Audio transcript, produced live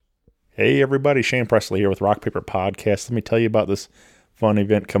Hey everybody, Shane Presley here with Rock Paper Podcast. Let me tell you about this fun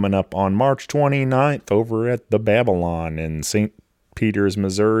event coming up on March 29th over at the Babylon in St. Peters,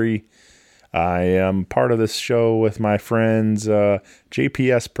 Missouri. I am part of this show with my friends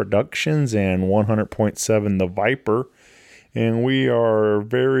JPS Productions and 100.7 The Viper. And we are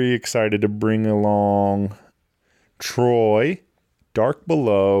very excited to bring along Troy, Dark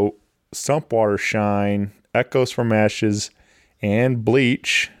Below, Stump Water Shine, Echoes from Ashes, and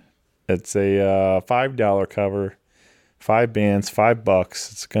Bleach. It's a $5 cover, 5 bands, $5.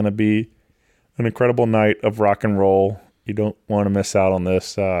 It's going to be an incredible night of rock and roll. You don't want to miss out on this.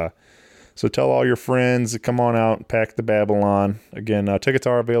 So tell all your friends to come on out and pack the Babylon. Again, tickets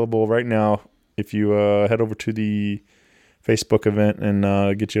are available right now if you head over to the Facebook event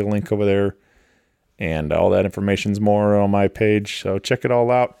and get you a link over there. And all that information's more on my page. So check it all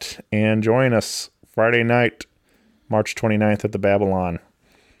out and join us Friday night, March 29th at the Babylon.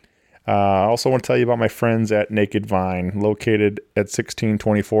 I also want to tell you about my friends at Naked Vine, located at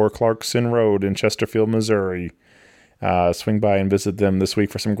 1624 Clarkson Road in Chesterfield, Missouri. Swing by and visit them this week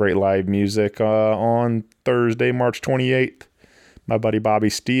for some great live music. On Thursday, March 28th, my buddy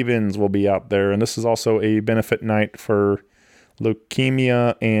Bobby Stevens will be out there, and this is also a benefit night for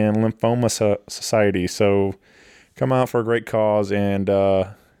Leukemia and Lymphoma Society. So come out for a great cause and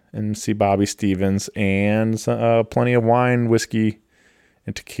see Bobby Stevens, and plenty of wine, whiskey,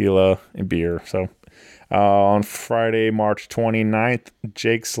 and tequila and beer. So on Friday, March 29th,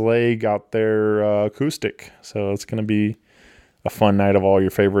 Jake's Leg out there acoustic. So it's going to be a fun night of all your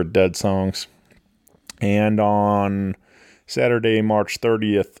favorite Dead songs. And on Saturday, March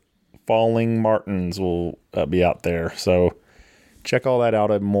 30th, Falling Martins will be out there. So check all that out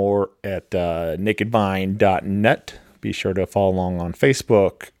and more at nakedvine.net. Be sure to follow along on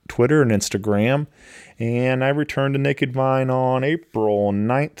Facebook, Twitter, and Instagram. And I return to Naked Vine on April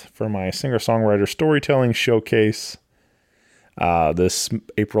 9th for my singer-songwriter storytelling showcase. This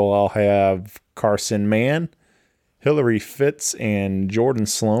April I'll have Carson Mann, Hillary Fitz, and Jordan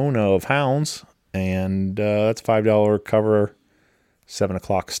Sloan of Hounds. And that's $5 cover, 7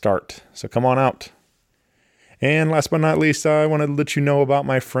 o'clock start. So come on out. And last but not least, I want to let you know about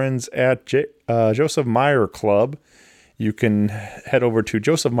my friends at Joseph Meyer Club. You can head over to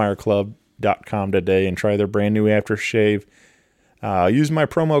josephmeyerclub.com today and try their brand new aftershave. Use my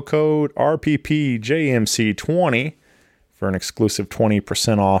promo code RPPJMC20 for an exclusive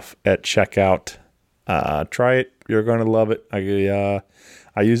 20% off at checkout. Try it. You're going to love it. I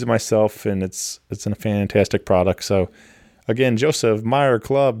use it myself, and it's a fantastic product. So again,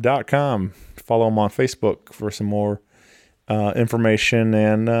 josephmeyerclub.com. Follow them on Facebook for some more information.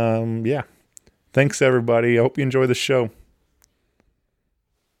 And thanks everybody. I hope you enjoy the show.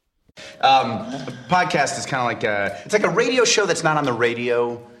 Podcast is kind of like it's like a radio show that's not on the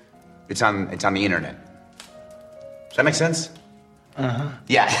radio. It's on the internet. Does that make sense? Uh-huh.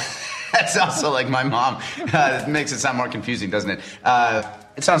 Yeah. That's also like my mom. It makes it sound more confusing, doesn't it?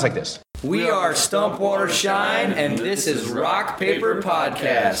 It sounds like this. We are Stump Water Shine, and this is Rock Paper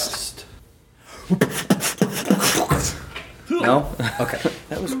Podcast. No? Okay.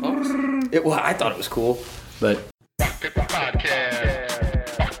 That was awesome. I thought it was cool, but... Rock Paper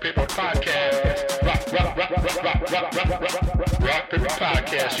Podcast. Rock Paper Podcast. Rock Paper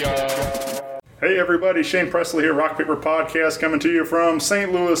Podcast, y'all. Hey everybody, Shane Presley here, Rock Paper Podcast, coming to you from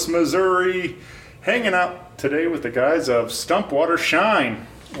St. Louis, Missouri. Hanging out today with the guys of Stump Water Shine.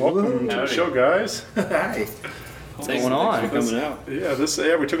 Welcome to the show, guys. Hi. What's going on? Thanks for coming out. Yeah,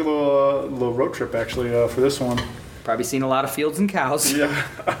 we took a little road trip actually for this one. Probably seen a lot of fields and cows. Yeah.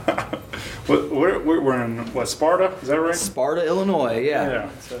 We're in Sparta? Is that right? Sparta, Illinois. Yeah.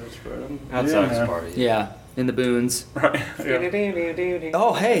 Outside of Sparta. Yeah. In the boons. Right. Yeah.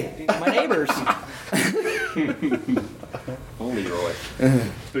 Oh, hey, my neighbors. Holy Roy.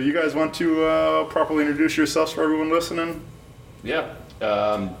 So you guys want to properly introduce yourselves for everyone listening? Yeah.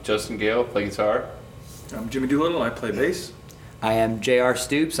 Justin Gale, play guitar. I'm Jimmy Doolittle, I play bass. I am J.R.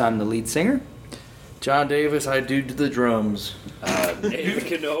 Stoops. I'm the lead singer. John Davis, I do the drums.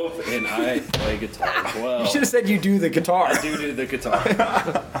 David Knopf, and I play guitar as well. You should have said you do the guitar. I do the guitar.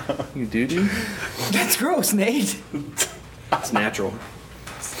 You do? That's gross, Nate. It's natural.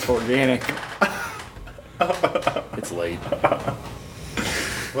 It's organic. It's late.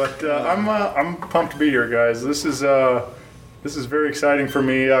 But I'm pumped to be here, guys. This is very exciting for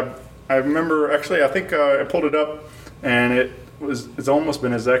me. I remember actually. I think I pulled it up, and it's almost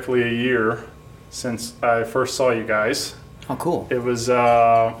been exactly a year since I first saw you guys. Oh, cool. It was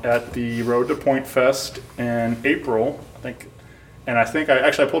at the Road to Point Fest in April, I think. And I think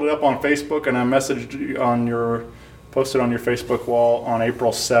I pulled it up on Facebook, and I messaged you on your posted on your Facebook wall on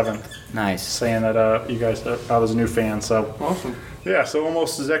April 7th Nice. saying that you guys, I was a new fan. So Awesome. yeah, so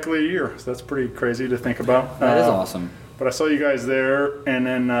almost exactly a year. So that's pretty crazy to think about. That is awesome. But I saw you guys there, and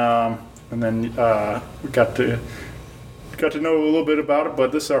then we got to know a little bit about it.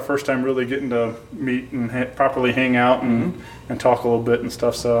 But this is our first time really getting to meet and properly hang out and talk a little bit and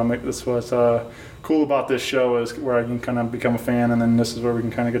stuff. So this was cool about this show is where I can kind of become a fan, and then this is where we can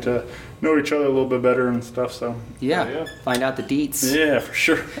kind of get to know each other a little bit better and stuff. So Yeah. Find out the deets. yeah, for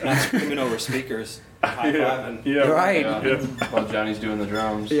sure. Screaming over speakers. High-fiving. Yeah, Right. Yeah. While Johnny's doing the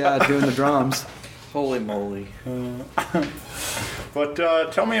drums. Yeah, doing the drums. Holy moly. But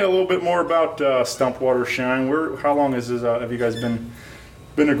tell me a little bit more about Stump Water Shine. How long is this? Have you guys been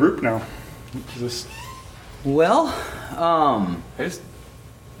a group now? Is this Well,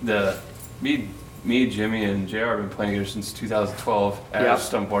 Me, Jimmy, and JR have been playing here since 2012 at Yep.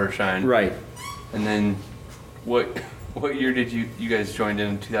 Stump Water Shine. right. And then, what year did you guys joined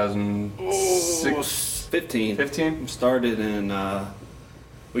in 2006? 15. 15? Started in,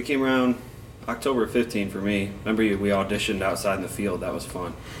 we came around October 15 for me. Remember we auditioned outside in the field. That was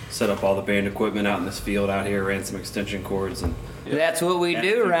fun. Set up all the band equipment out in this field out here, ran some extension cords, and That's what we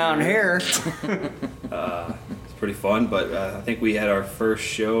do around here. it's pretty fun. But I think we had our first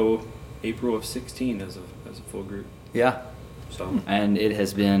show April of 16 as a full group. Yeah. So And it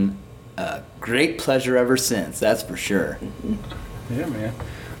has been a great pleasure ever since, that's for sure. Yeah, man.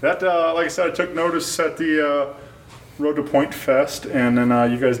 That, like I said, I took notice at the Road to Point Fest, and then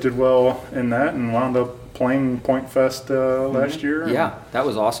you guys did well in that and wound up playing Point Fest last year. Yeah, that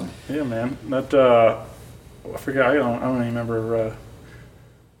was awesome. Yeah, man. That, I forget, I don't even remember,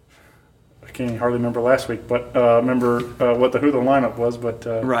 I can't hardly remember last week, but remember who the lineup was, but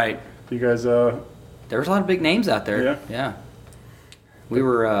Right. you guys, There was a lot of big names out there. Yeah. Yeah. We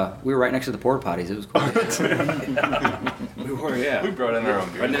were right next to the porta potties. It was cool. we were, yeah. We brought in our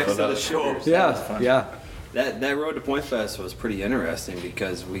own beer. Right next to though. the show. yeah. That Road to Point Fest was pretty interesting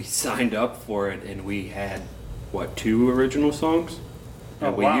because we signed up for it and we had, 2 original songs? And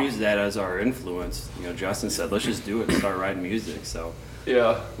Oh, we wow. used that as our influence. Justin said, let's just do it and start writing music. So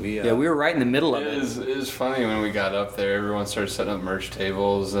Yeah. we Yeah, we were right in the middle of It it. is funny when we got up there. Everyone started setting up merch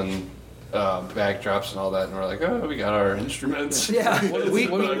tables and backdrops and all that, and we're like, oh, we got our instruments. Yeah,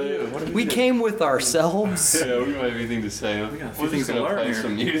 we came with ourselves. Yeah, we might have anything to say. got a few We're things just to gonna learn play here.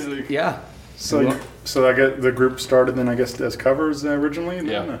 some music. Yeah. so I get the group started then I guess as covers originally.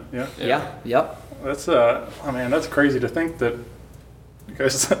 Then? Yeah. Yeah. Yeah. Yep. That's that's crazy to think that you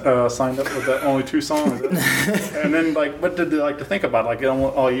guys signed up with that only 2 songs, and then what did they like to think about?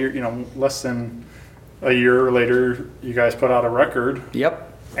 All year, less than a year later, you guys put out a record, Yep.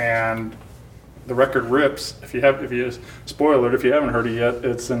 and the record rips. If you spoiler alert, if you haven't heard it yet,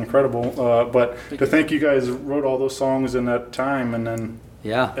 it's incredible. But to think you guys wrote all those songs in that time, and then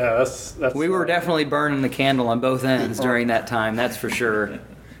Yeah. that's We were definitely burning the candle on both ends during that time. That's for sure.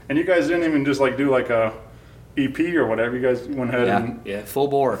 And you guys didn't even just do a EP or whatever. You guys went ahead Yeah. and Yeah. Full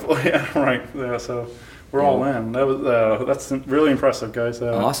bore. yeah, right. Yeah, so we're all in. That was that's really impressive, guys.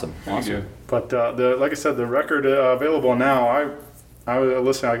 Awesome. Thank you. But like I said, the record available now. I was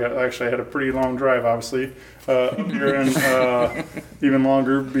listening. I actually had a pretty long drive, obviously, up here, and even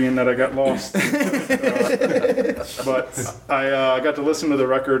longer, being that I got lost. But I got to listen to the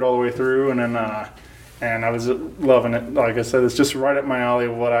record all the way through, and then and I was loving it. Like I said, it's just right up my alley.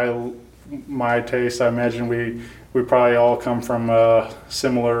 My taste. I imagine we probably all come from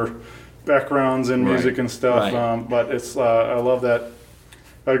similar backgrounds in music and stuff. Right. But it's I love that.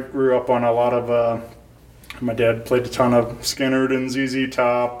 I grew up on a lot of. My dad played a ton of Skynyrd and ZZ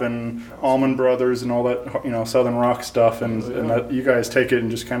Top and Allman Brothers and all that, Southern rock stuff. And that, you guys take it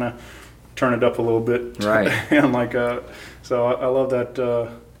and just kind of turn it up a little bit, Right. and so I love that.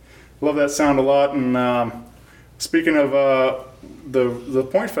 Love that sound a lot. And speaking of the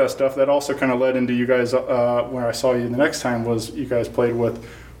Point Fest stuff, that also kind of led into you guys. Where I saw you the next time was you guys played with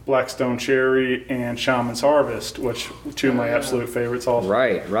Blackstone Cherry and Shaman's Harvest, which 2 of my absolute favorites. Also,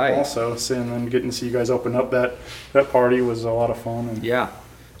 Right. Also, and then getting to see you guys open up that party was a lot of fun. And Yeah.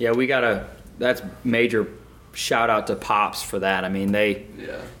 We got that's major shout out to Pops for that. I mean, they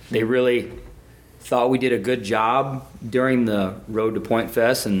really thought we did a good job during the Road to Point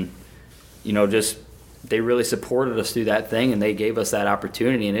Fest, and they really supported us through that thing, and they gave us that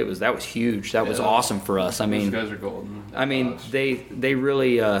opportunity, and that was huge. That was awesome for us. I mean, Those guys are golden. they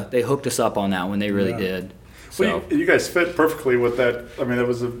really they hooked us up on that one. They really did. So well, you guys fit perfectly with that. I mean, that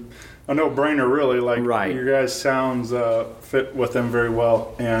was a no-brainer, really. Right. Your guys' sounds fit with them very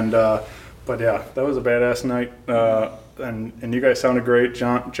well. And but yeah, that was a badass night. and you guys sounded great.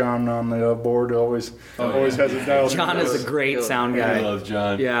 John on the board always has it dialed. John is a great sound guy. I love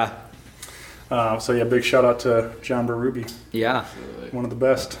John. Yeah. So yeah, big shout out to John Berube, Yeah. one of the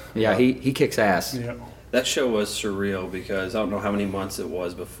best. Yeah, he kicks ass. Yeah. That show was surreal because I don't know how many months it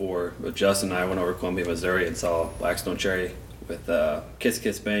was before, but Justin and I went over to Columbia, Missouri and saw Blackstone Cherry with Kiss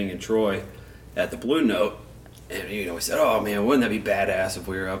Kiss Bang and Troy at the Blue Note. And, we said, oh, man, wouldn't that be badass if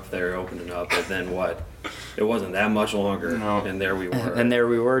we were up there opening up? And then what? It wasn't that much longer, and there we were. And there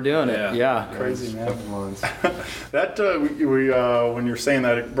we were doing it. Yeah. Crazy, man. Couple months. That when you were saying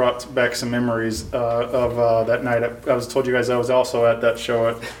that, it brought back some memories of that night. I was told you guys I was also at that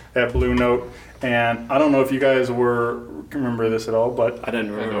show at Blue Note, and I don't know if you guys remember this at all, but I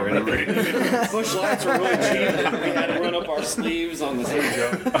didn't remember anything. Bush lights were really cheap. We had to run up our sleeves on the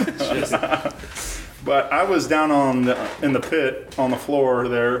stage. But I was down in the pit on the floor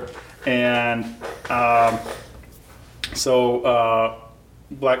there, and so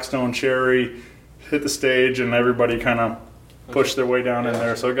Blackstone Cherry hit the stage, and everybody kind of pushed their way down in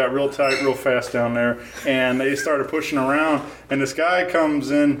there. So it got real tight, real fast down there, and they started pushing around. And this guy comes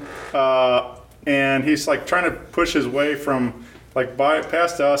in, and he's like trying to push his way from like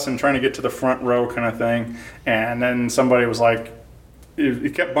past us and trying to get to the front row kind of thing. And then somebody was like, he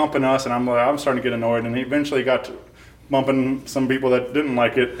kept bumping us, and I'm starting to get annoyed. And he eventually got to bumping some people that didn't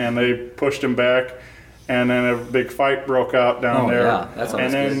like it, and they pushed him back. And then a big fight broke out down there. Yeah, that's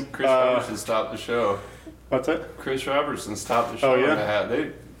and then Chris Robertson stopped the show. What's that? Chris Robertson stopped the show. Oh, yeah?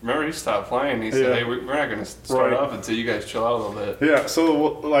 Remember, he stopped playing. He said, "Hey, we're not going to start off until you guys chill out a little bit." Yeah.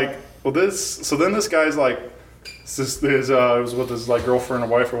 So then this guy's like, was with his like girlfriend or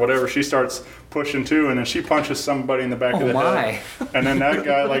wife or whatever. She starts pushing too, and then she punches somebody in the back of the head. And then that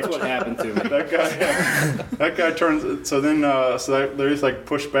guy like That's what happened to me. that guy turns. So then there's like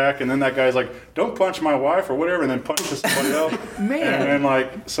push back, and then that guy's like, "Don't punch my wife" or whatever, and then punches somebody else. Man. And then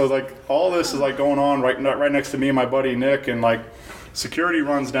all this is like going on right next to me and my buddy Nick, and like security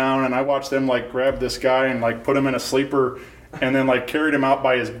runs down, and I watch them like grab this guy and like put him in a sleeper. And then like carried him out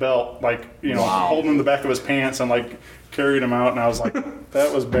by his belt, like holding him in the back of his pants, and like carried him out. And I was like,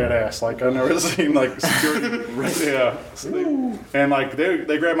 that was badass. Like I've never seen like security. Yeah. So and like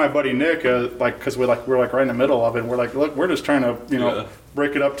they grabbed my buddy Nick, like because we're like right in the middle of it. And we're like, look, we're just trying to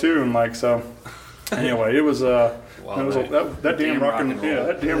break it up too. And like so. Anyway, it was that damn rock and roll. Yeah,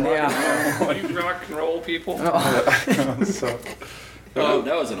 that damn rock and roll. You rock and roll people. So.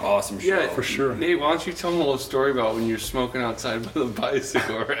 That was an awesome show. Yeah, for sure. Nate, why don't you tell them a little story about when you were smoking outside by the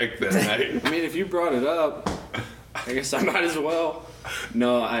bicycle wreck that night? I mean, if you brought it up, I guess I might as well.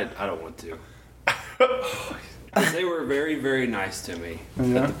 No, I don't want to. 'Cause they were very, very nice to me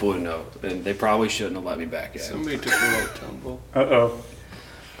at the Blue Note, and they probably shouldn't have let me back in. Somebody took a little tumble. Uh-oh.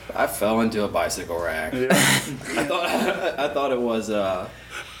 I fell into a bicycle rack. Yeah. I thought it was A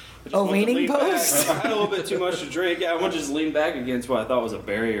leaning post? I had a little bit too much to drink. Yeah, I went to just lean back against what I thought was a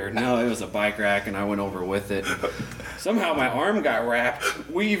barrier. No, it was a bike rack, and I went over with it. Somehow my arm got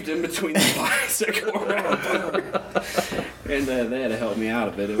weaved in between the bicycle rack. And they had to help me out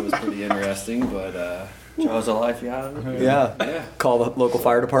a bit. It was pretty interesting, but... Jaws of life, yeah. Yeah. Call the local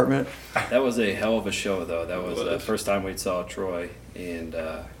fire department. That was a hell of a show, though. That was the first time we saw Troy and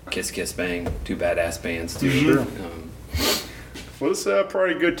Kiss Kiss Bang, two badass bands, too. Sure. Well, this is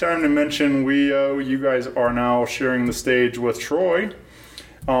probably a good time to mention you guys are now sharing the stage with Troy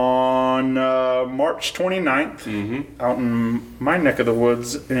on March 29th out in my neck of the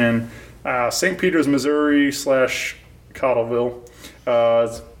woods in St. Peters, Missouri / Cottleville.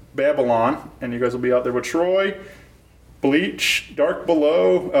 It's Babylon, and you guys will be out there with Troy, Bleach, Dark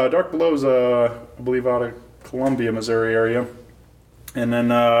Below. Dark Below's, I believe, out of Columbia, Missouri area. And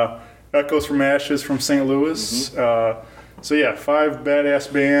then Echoes from Ashes from St. Louis. So yeah, 5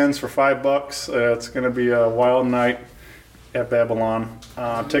 badass bands for $5. It's going to be a wild night at Babylon.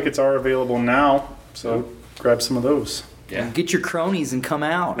 Tickets are available now, so grab some of those. Yeah. Get your cronies and come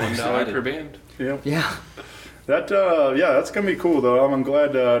out. $1 per band. Yeah. That's going to be cool though. I'm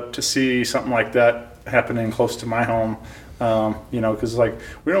glad to see something like that happening close to my home. Because like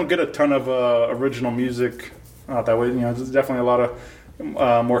we don't get a ton of original music out that way. There's definitely a lot of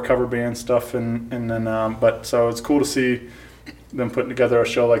more cover band stuff, and then but so it's cool to see them putting together a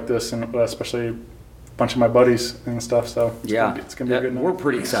show like this, and especially a bunch of my buddies and stuff. So it's gonna be a good night. We're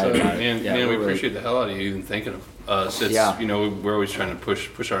pretty excited about it. Man, we appreciate the hell out of you even thinking of us. It's, we're always trying to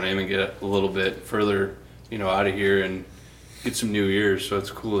push our name and get a little bit further, out of here and get some new ears. So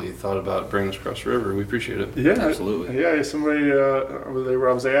it's cool that you thought about bringing us across the river. We appreciate it. Yeah, absolutely. Yeah, somebody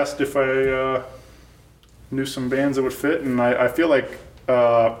I was asked if I knew some bands that would fit, and I feel like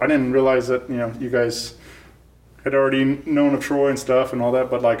I didn't realize that you guys had already known of Troy and stuff and all that,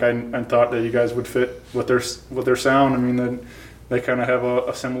 but like I thought that you guys would fit with their sound. I mean, they kind of have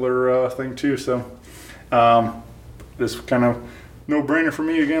a similar thing too. So this kind of no brainer for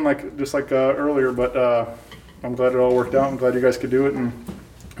me again, just like earlier. But I'm glad it all worked out. I'm glad you guys could do it,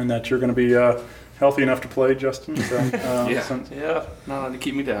 and that you're going to be healthy enough to play, Justin. So, not allowed to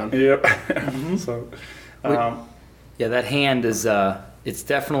keep me down. Yep. So, yeah, that hand is it's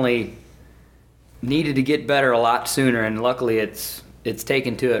definitely needed to get better a lot sooner, and luckily it's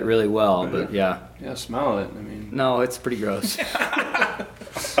taken to it really well. But yeah, smell it. I mean, no, it's pretty gross.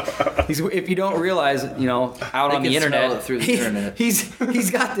 If you don't realize, out on the internet, smell it through the internet. He's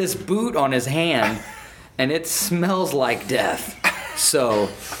got this boot on his hand, and it smells like death. So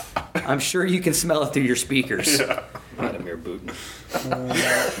I'm sure you can smell it through your speakers. Yeah. Vladimir Putin.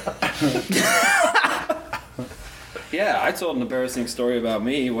 Yeah, I told an embarrassing story about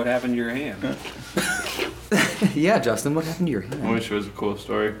me. What happened to your hand? Yeah, Justin, what happened to your hand? I wish it was a cool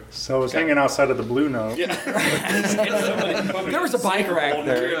story. So I was hanging outside of the Blue Note. Yeah. There was a bike rack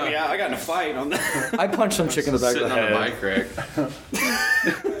there. Yeah, I got in a fight on that. I punched some chick in the back of the Sitting on head. the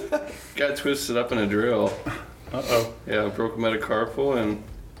bike rack. Got twisted up in a drill. Uh-oh. Yeah, broke a metacarpal and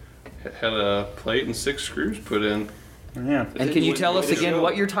had a plate and 6 screws put in. Yeah. And can you tell us again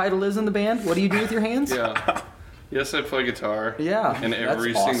what your title is in the band? What do you do with your hands? Yeah. Yes, I play guitar. Yeah, And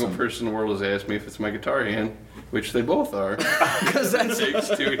every that's single awesome. person in the world has asked me if it's my guitar hand, which they both are. Because It takes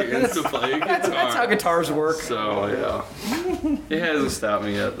 2 hands to play a guitar. that's how guitars work. So, yeah. It hasn't stopped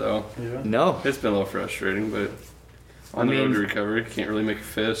me yet, though. Yeah. No. It's been a little frustrating, but on the road to recovery, can't really make a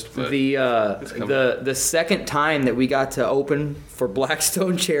fist. But The second time that we got to open for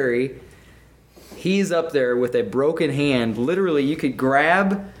Blackstone Cherry, he's up there with a broken hand. Literally, you could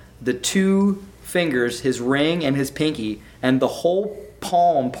grab the 2 fingers, his ring and his pinky, and the whole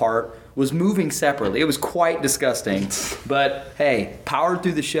palm part was moving separately. It was quite disgusting. But hey, powered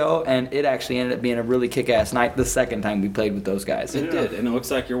through the show, and it actually ended up being a really kick-ass night the second time we played with those guys. It did, and it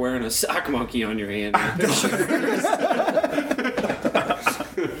looks like you're wearing a sock monkey on your hand.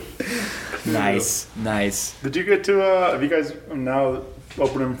 Nice. Did you get to, have you guys now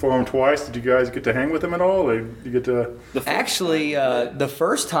opening for him twice, did you guys get to hang with him at all? Or you get to... Actually, the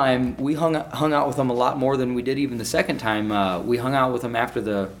first time we hung out with them a lot more than we did even the second time. We hung out with them after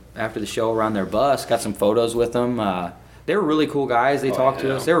the show around their bus. Got some photos with them. They were really cool guys. They talked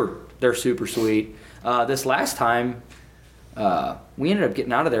to us. They're super sweet. This last time, we ended up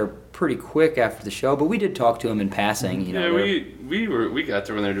getting out of there pretty quick after the show, but we did talk to them in passing. We got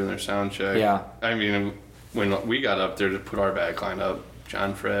there when they were doing their sound check. Yeah. I mean, when we got up there to put our back line up,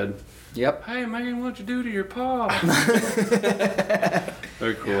 John Fred. Yep. Hey, Megan, what'd you do to your paw?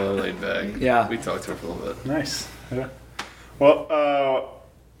 Very cool, laid back. Yeah. We talked to her for a little bit. Nice. Yeah. Well,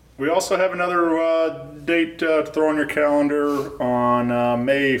 we also have another date to throw on your calendar on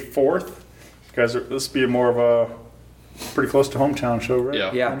May 4th. Guys, this will be more of a pretty close to hometown show, right?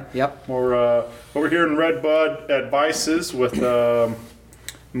 Yeah. Yeah. Yep. We're over here in Red Bud at Vices with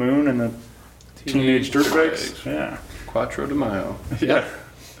Moon and the Teenage Dirtbags. Yeah. Quattro de Mayo. Yeah.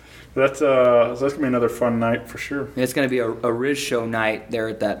 That's gonna be another fun night for sure. It's going to be a Riz show night there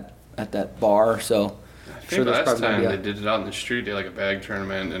at that bar. So I think last time they did it out in the street, they had like a bag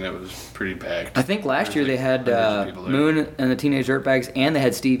tournament, and it was pretty packed. I think last year There's they had hundreds of people there. Moon and the Teenage Dirtbags, and they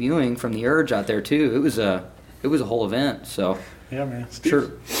had Steve Ewing from the Urge out there too. It was a whole event. So Yeah, man.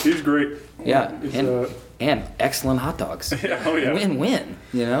 Steve's great. yeah, He's, and excellent hot dogs. yeah, oh yeah. Win-win.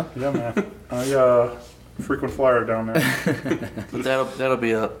 Yeah, man. I frequent flyer down there. But that'll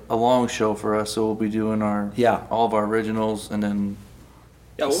be a long show for us. So we'll be doing all of our originals and then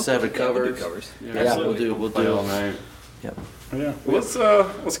set of covers. Yeah, we'll Play do all night. Yep. Yeah.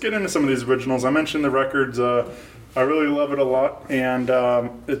 Let's get into some of these originals. I mentioned the records. I really love it a lot, and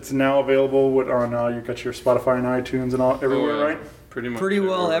it's now available on you got your Spotify and iTunes and all everywhere, right? Pretty much. pretty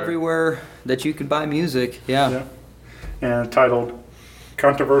well everywhere that you can buy music. Yeah. And titled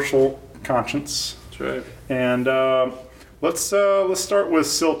 "Controversial Conscience." That's right. And let's start with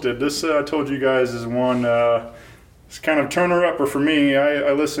Silted. This I told you guys is one. It's kind of turner upper for me.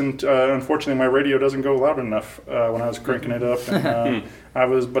 I listened. Unfortunately, my radio doesn't go loud enough when I was cranking it up. And,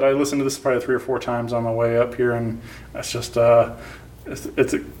 but I listened to this probably 3 or 4 times on my way up here, and it's just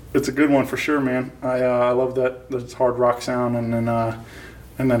it's a good one for sure, man. I love that hard rock sound, and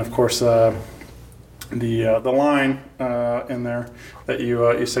then of course the line in there that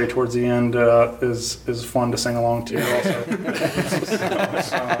you say towards the end is fun to sing along to also.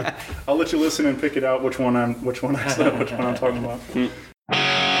 So, I'll let you listen and pick it out which one I'm talking about.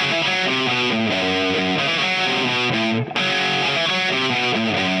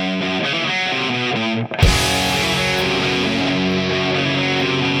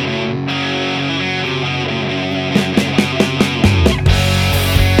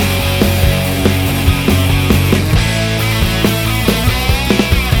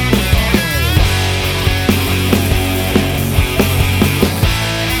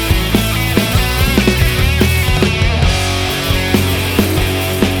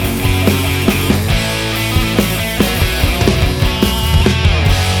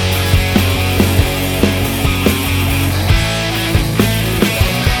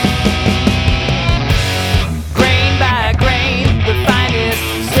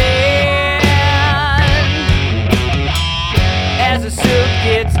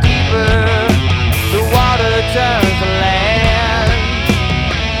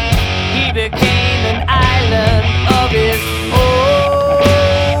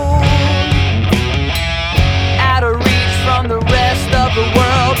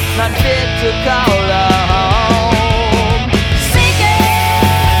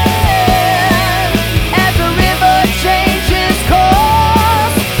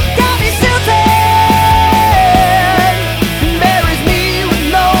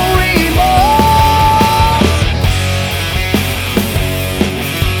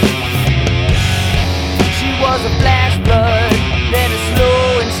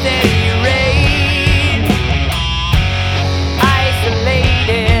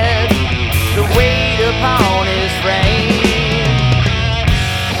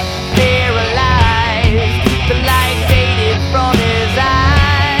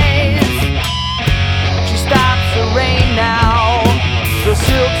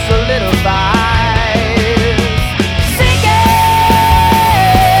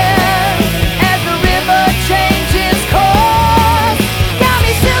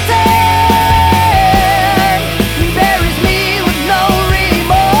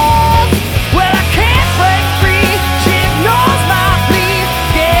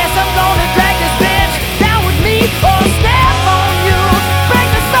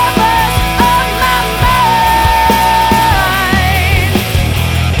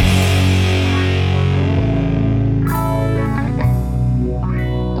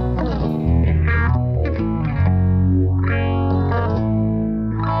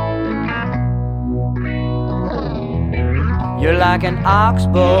 You're like an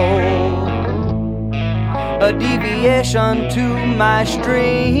oxbow, a deviation to my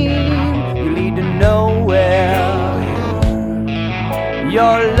stream. You lead to nowhere.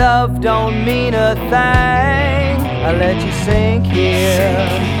 Your love don't mean a thing. I let you sink here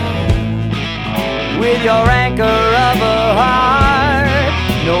with your anchor of a heart.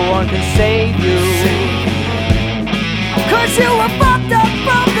 No one can save you, 'cause you were fucked up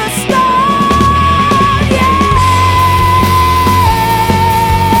from the start. Yeah.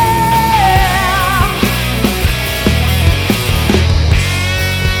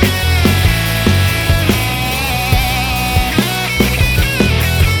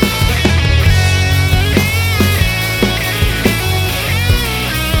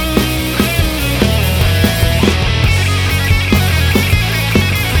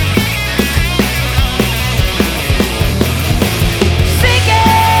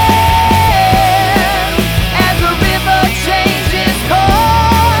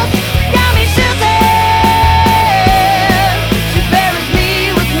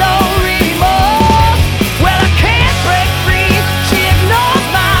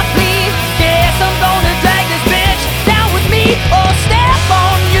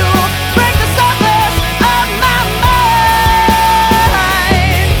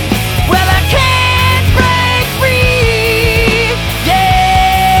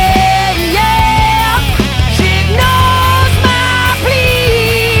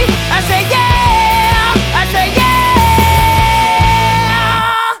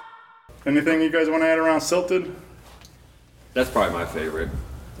 Anything you guys want to add around Silted? That's probably my favorite.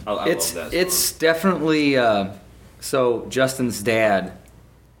 I love that song. It's definitely so Justin's dad,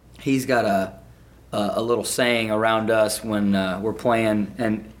 he's got a little saying around us when we're playing,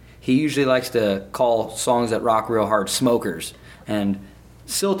 and he usually likes to call songs that rock real hard smokers, and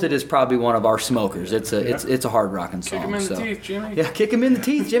Silted is probably one of our smokers. It's a hard rocking song. Kick him in the teeth, Jimmy. Yeah, kick him in the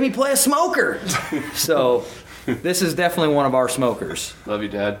teeth, Jimmy. Play a smoker. So this is definitely one of our smokers. Love you,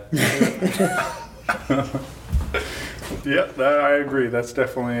 Dad. Yeah, I agree. That's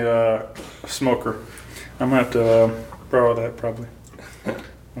definitely a smoker. I'm gonna have to borrow that probably.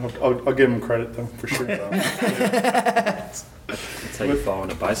 I'll give him credit though for sure. That's how you fall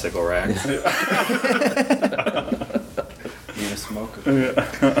into bicycle racks. Being a smoker. Yeah.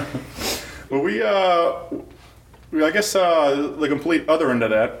 Well, I guess the complete other end of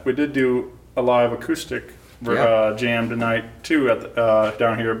that, we did do a live acoustic jam tonight too at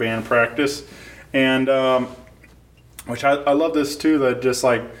down here at band practice, and which I love this too, that just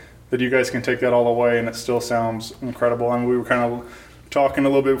like that you guys can take that all the way and it still sounds incredible. I mean, we were kind of talking a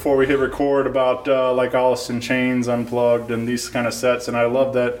little bit before we hit record about like Alice in Chains Unplugged and these kind of sets, and I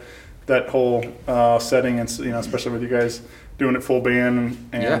love that whole setting, and especially with you guys doing it full band,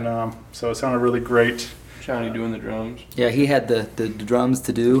 and so it sounded really great. Johnny doing the drums. Yeah, he had the drums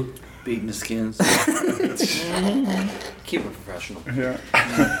to do. Beating the skins. Keep it professional. Yeah.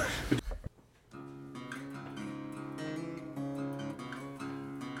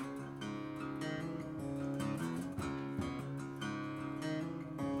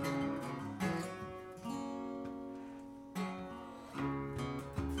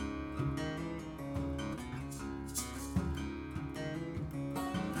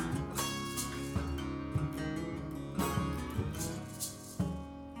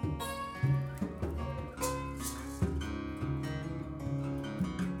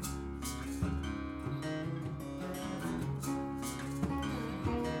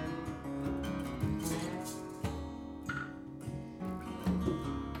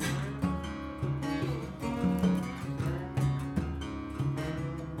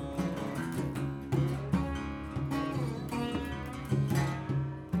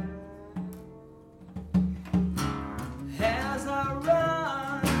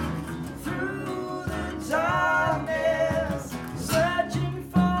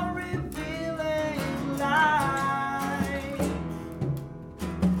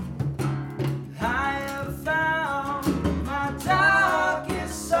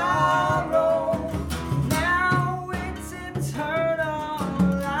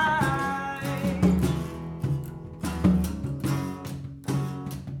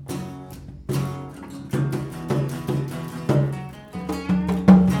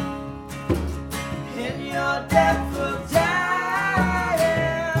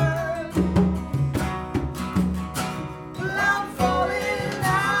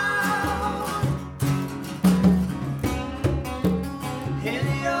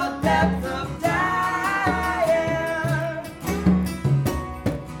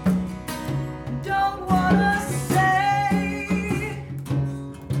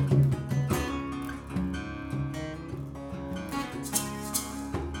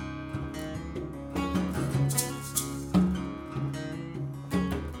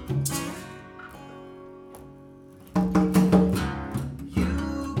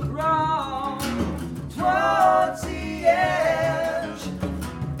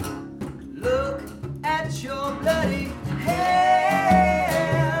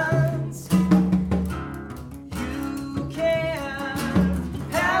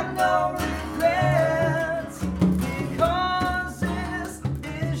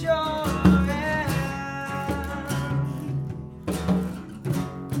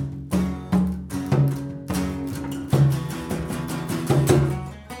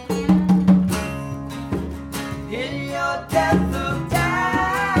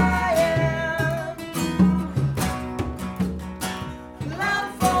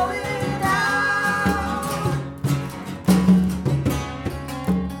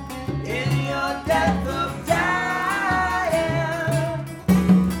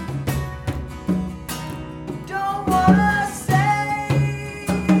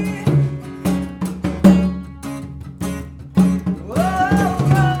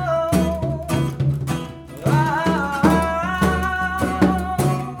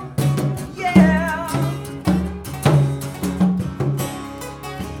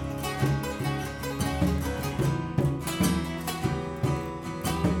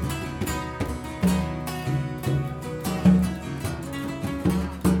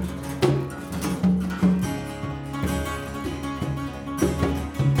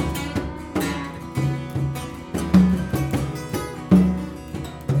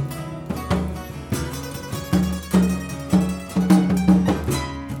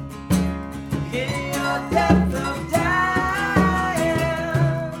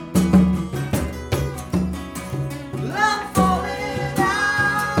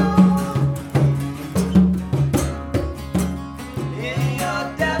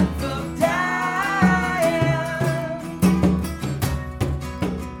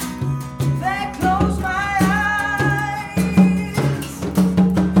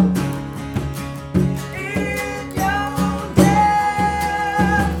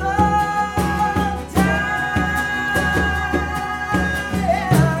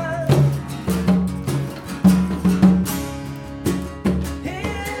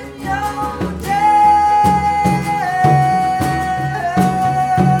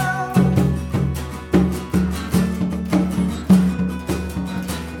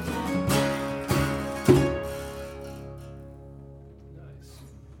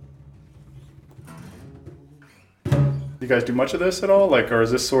 guys do much of this at all? Like, or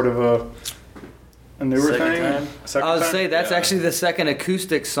is this sort of a newer thing? I would say that's actually the second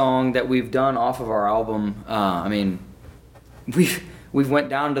acoustic song that we've done off of our album. I mean, we've went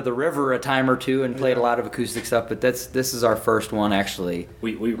down to the river a time or two and played a lot of acoustic stuff, but this is our first one actually.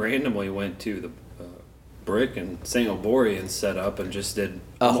 We randomly went to the Brick and St. Obori and set up and just did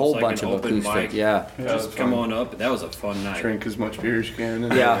a whole bunch of acoustic. Just come on up. That was a fun night. Drink as much beer as you can.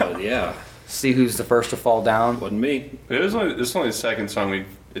 Yeah. See who's the first to fall down. Wasn't me. It's only the second song we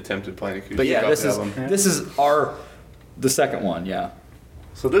attempted playing acoustic. But yeah, this is the second one. Yeah.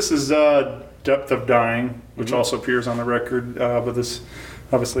 So this is Depth of Dying, which also appears on the record, but this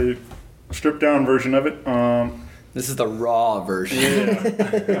obviously stripped down version of it. This is the raw version.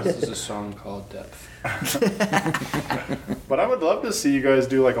 This is a song called Depth. But I would love to see you guys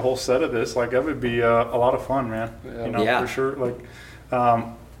do like a whole set of this. Like that would be a lot of fun, man. For sure. Like,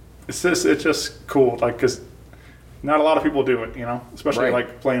 it's just cool. Like, cause not a lot of people do it, especially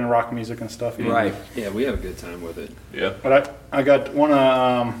like playing rock music and stuff. Right. Yeah, we have a good time with it. Yeah. But I got one.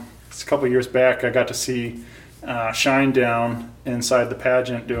 It's a couple of years back. I got to see Shinedown inside the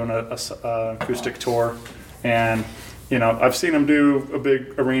pageant doing a acoustic tour, and I've seen them do a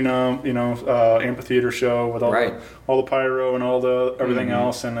big arena, amphitheater show with all the pyro and all the everything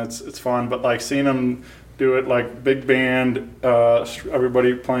else, and it's fun. But like seeing them do it like big band,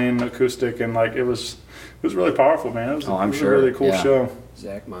 everybody playing acoustic, and like it was really powerful, man. It was a really cool show.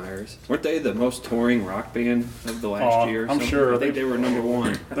 Zach Myers. Weren't they the most touring rock band of the last year? I'm sure. I think they were number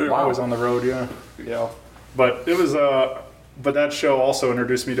one. They're always on the road, yeah. But it was, but that show also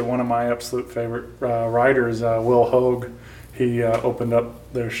introduced me to one of my absolute favorite writers, Will Hogue. He opened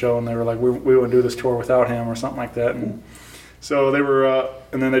up their show, and they were like, we wouldn't do this tour without him, or something like that. And so they were,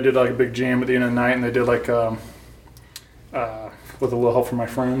 and then they did like a big jam at the end of the night, and they did like with a little help from my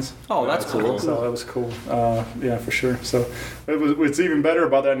friends. Oh, that's cool. So that was cool. Yeah, for sure. So what's even better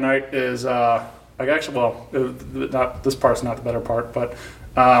about that night is not this part's not the better part, but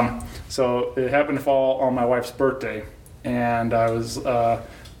so it happened to fall on my wife's birthday, and I was her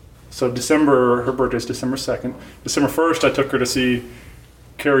birthday's December 2nd. December 1st, I took her to see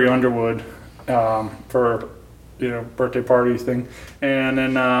Carrie Underwood for birthday party thing, and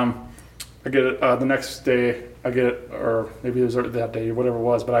then I get it the next day. Or maybe it was that day, or whatever it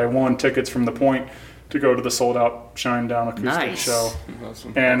was, but I won tickets from The Point to go to the sold out Shinedown acoustic show.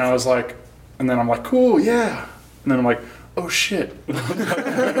 Awesome. And I was like, and then I'm like, cool, yeah. And then I'm like, oh shit.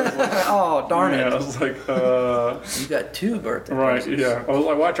 Oh, darn it. I was like, you got two birthdays. Right, yeah. I was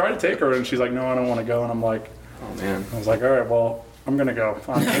like, well, I tried to take her, and she's like, no, I don't want to go. And I'm like, oh man. I was like, all right, well, I'm gonna go.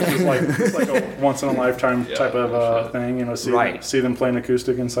 It's like a once in a lifetime type of thing, see them playing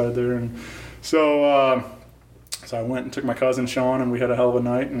acoustic inside there. And so I went and took my cousin Sean, and we had a hell of a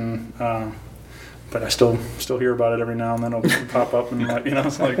night. And but I still hear about it every now and then. It'll pop up, and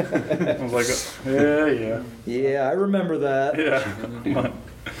it's like I was like, yeah, I remember that. Yeah, but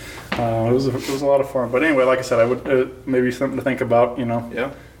it was a lot of fun. But anyway, like I said, I would maybe something to think about,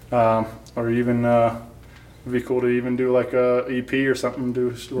 or even it'd be cool to even do like a EP or something, do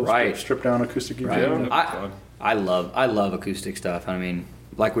a little strip down acoustic EP. Right. I love acoustic stuff. I mean,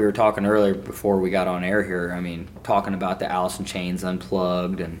 like we were talking earlier before we got on air here, I mean, talking about the Alice in Chains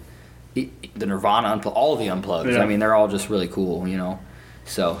Unplugged and the Nirvana Unplugged, all the Unplugged. I mean, they're all just really cool,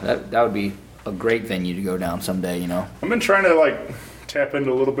 So that would be a great venue to go down someday, I've been trying to like tap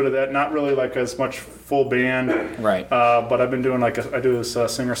into a little bit of that, not really like as much full band. Right. But I've been doing I do this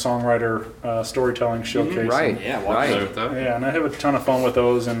singer-songwriter storytelling showcase. Right. Yeah, and I have a ton of fun with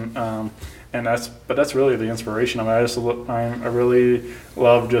those, and that's really the inspiration. I mean, I really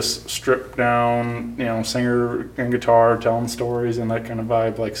love just stripped down, singer and guitar telling stories and that kind of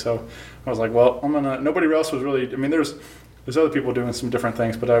vibe. Like, so I was like, well, nobody else was really. I mean, there's other people doing some different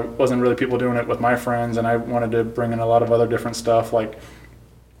things, but I wasn't really people doing it with my friends, and I wanted to bring in a lot of other different stuff. Like,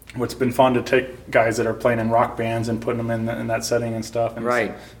 what's been fun to take guys that are playing in rock bands and putting them in that setting and stuff,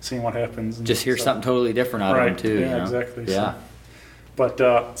 and seeing what happens. And just hear something totally different out of them too. Yeah, exactly. Yeah. So.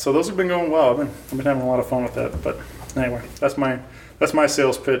 But so those have been going well. I've been having a lot of fun with that. But anyway, that's my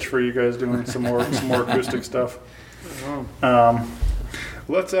sales pitch for you guys doing some more acoustic stuff.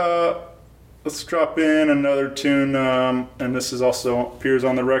 Let's drop in another tune, and this is also appears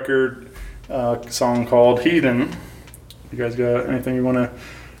on the record. A song called Heathen. You guys got anything you want to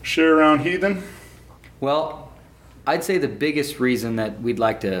share around Heathen? Well, I'd say the biggest reason that we'd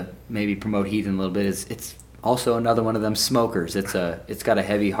like to maybe promote Heathen a little bit is it's also another one of them smokers. It's got a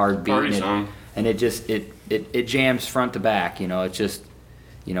heavy, hard beat, and it jams front to back. It's just,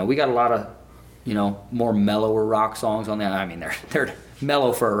 we got a lot of, more mellower rock songs on there. I mean, they're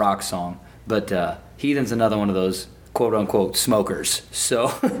mellow for a rock song, but Heathen's another one of those quote unquote smokers.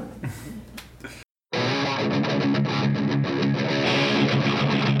 So.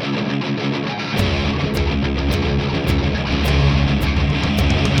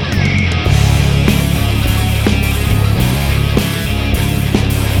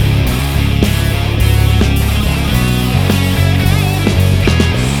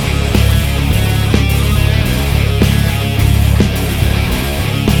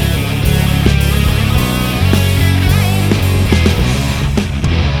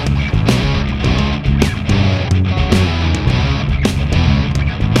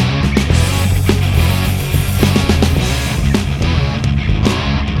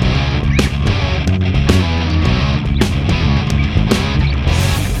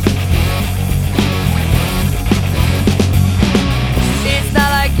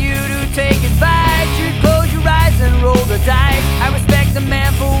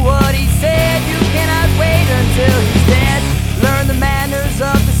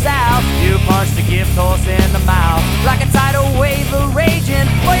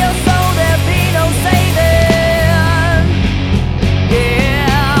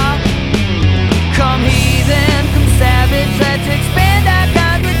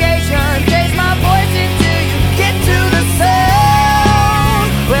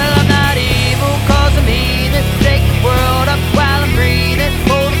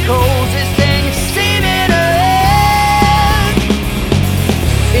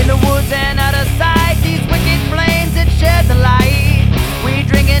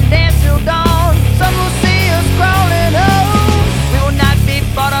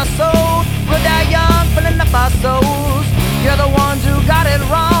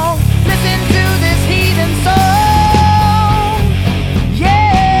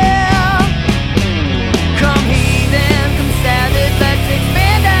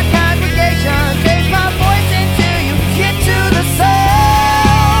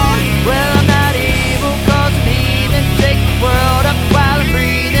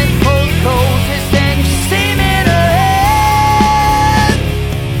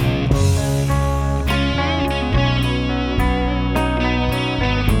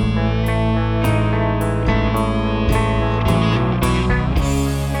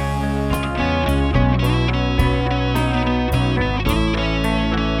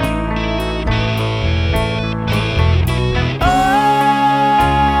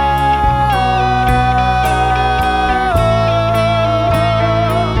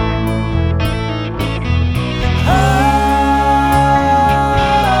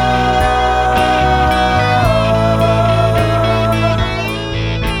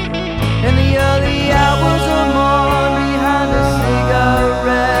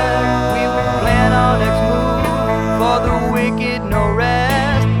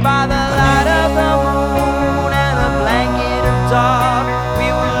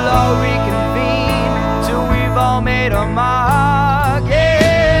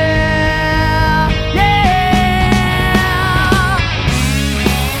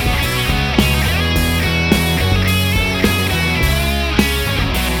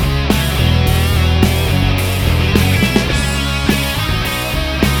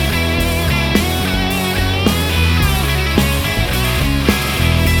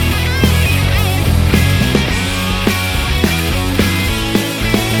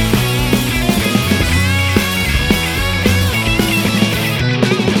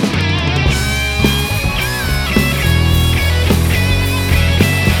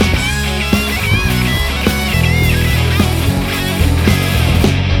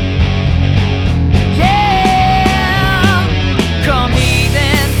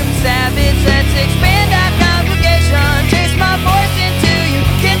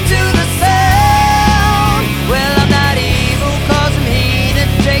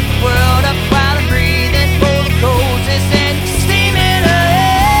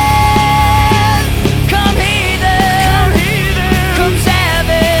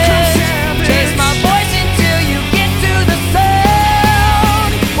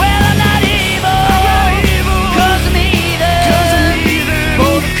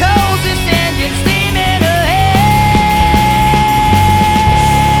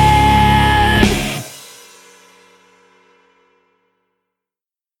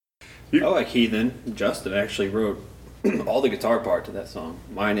 I like Heathen. Justin actually wrote all the guitar part to that song,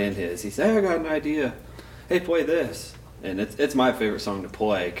 mine and his. He said, hey, I got an idea. Hey, play this. And it's my favorite song to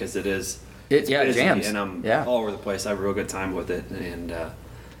play because it's busy, jams. and I'm Yeah. all over the place. I have a real good time with it. And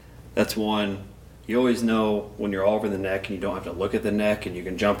that's one you always know when you're all over the neck and you don't have to look at the neck and you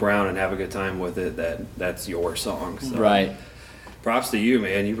can jump around and have a good time with it, that's your song. So, right. props to you,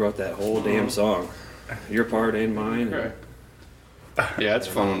 man. You wrote that whole damn song. your part and mine. Right. Yeah, it's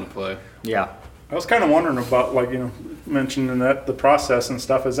fun one to play. Yeah. I was kind of wondering about, like, mentioning that the process and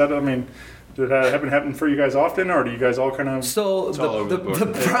stuff. Is that, I mean, did that happen for you guys often, or do you guys all kind of? So all over the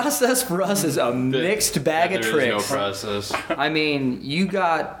process for us is a mixed bag of There tricks. is no process. I mean, you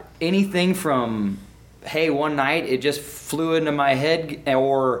got anything from, hey, one night it just flew into my head,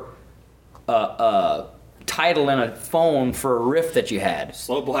 or a title in a phone for a riff that you had.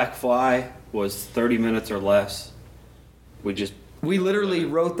 Slow Black Fly was 30 minutes or less. We literally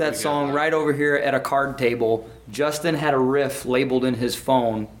wrote that song that. right over here at a card table. Justin had a riff labeled in his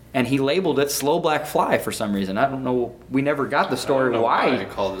phone, and he labeled it Slow Black Fly for some reason. I don't know. We never got the I story don't know why. I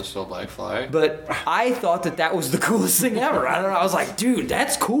called it Slow Black Fly. But I thought that was the coolest thing ever. I don't know. I was like, dude,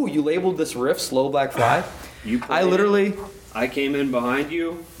 that's cool. You labeled this riff Slow Black Fly. I came in behind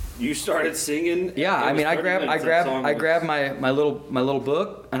you. You started singing. Yeah, I mean, I grabbed my little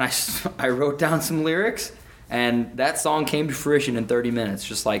book, and I wrote down some lyrics, and that song came to fruition in 30 minutes,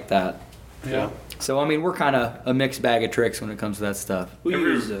 just like that. Yeah. So I mean, we're kind of a mixed bag of tricks when it comes to that stuff. We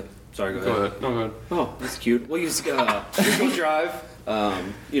use sorry, go ahead. No, go ahead. Oh, that's cute. We'll use Google Drive.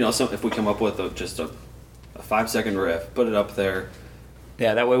 If we come up with just a 5-second riff, put it up there.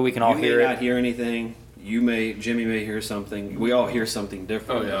 Yeah, that way we can all you hear may it. not hear anything. Jimmy may hear something. We all hear something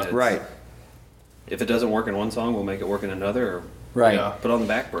different. Oh, yeah. Right. If it doesn't work in one song, we'll make it work in another. Or Right. Yeah. put it on the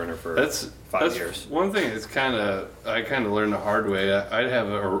back burner for 5 years. One thing is I kind of learned the hard way. I'd have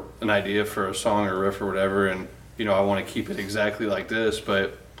an idea for a song or riff or whatever, and I want to keep it exactly like this,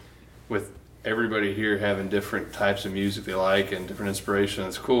 but with everybody here having different types of music they like and different inspiration,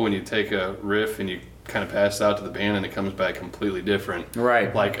 it's cool when you take a riff and you kind of pass it out to the band and it comes back completely different.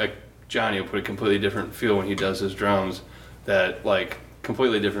 Right. Like Johnny will put a completely different feel when he does his drums, that like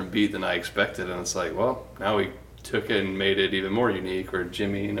completely different beat than I expected, and it's like, well, now we took it and made it even more unique. Or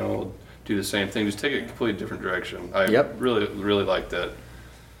Jimmy, will do the same thing, just take it a completely different direction. I really like that.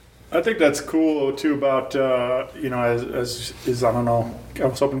 I think that's cool too. About as I don't know, I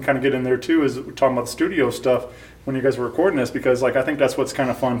was hoping to kind of get in there too. Is talking about the studio stuff when you guys were recording this, because like I think that's what's kind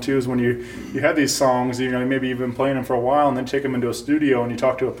of fun too. Is when you have these songs, maybe you've been playing them for a while, and then take them into a studio and you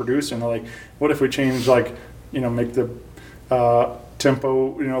talk to a producer and they're like, what if we change make the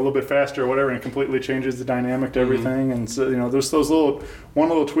tempo a little bit faster or whatever, and it completely changes the dynamic to everything. Mm-hmm. And so there's those one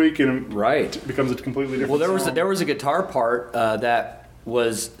little tweak and it becomes a completely different. Well, there was a guitar part that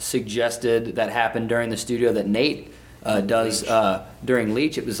was suggested that happened during the studio that Nate does during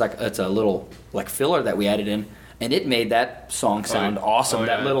Leech. It's a little like filler that we added in, and it made that song sound awesome.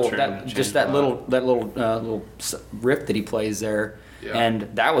 That little riff that he plays there, and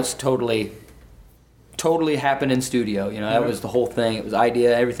that was totally happened in studio. That was the whole thing. It was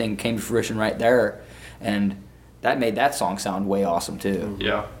idea. Everything came to fruition right there, and that made that song sound way awesome too.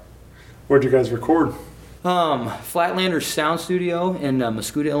 Yeah. Where'd you guys record? Flatlanders Sound Studio in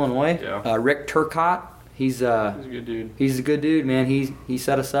Mascoutah, Illinois. Yeah. Rick Turcott. He's a good dude. He's a good dude, man. He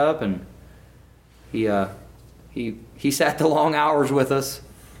set us up, and he sat the long hours with us.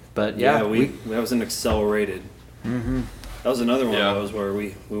 But that was an accelerated. Mm-hmm. That was another one of those where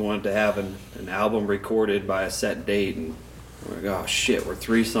we wanted to have an album recorded by a set date, and we're like, oh shit, we're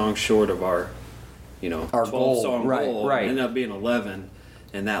 3 songs short of our 12-song goal. Right. It ended up being 11,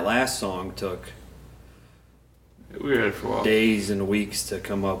 and that last song took we were at for a while. days and weeks to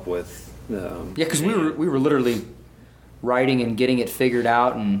come up with. Because we were literally writing and getting it figured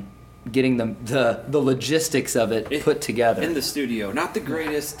out and getting the logistics of it put together in the studio. Not the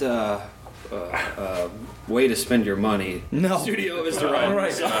greatest way to spend your money. No. Studio is the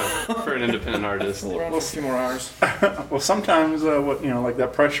right for an independent artist. We'll run for a few more hours. Well, sometimes like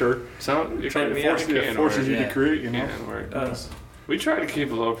that pressure forces you to create. We try to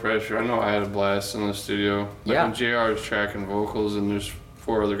keep a low pressure. I know I had a blast in the studio. When JR is tracking vocals and there's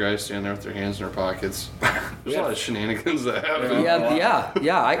 4 other guys standing there with their hands in their pockets. There's a lot of shenanigans that happen.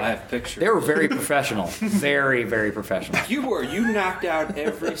 Yeah. I have pictures. They were very professional. Very, very professional. You knocked out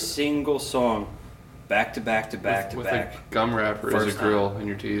every single song back to back to back to with back. a gum wrapper as a grill in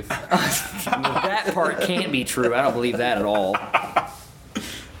your teeth. That part can't be true. I don't believe that at all.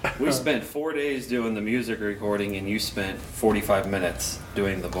 We spent 4 days doing the music recording, and you spent 45 minutes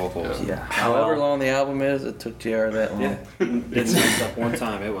doing the vocals. Yeah. However long the album is, it took JR that long. Yeah. Didn't mess up one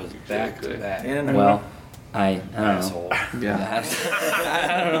time. It was back to back. Well, I don't Asshole. know. Yeah.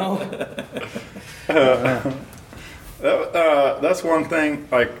 I don't know. That's one thing.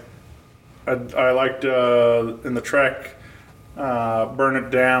 Like I liked in the track, "Burn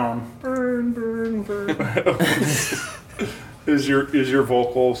It Down." Is your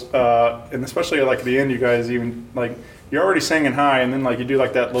vocals, and especially like at the end, you guys even like you're already singing high, and then like you do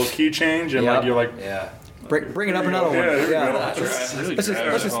like that little key change, and like you're like, Yeah. Bring it up another one. Yeah, Let's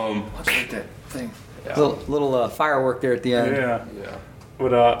just home. Let's make that thing. little firework there at the end. yeah.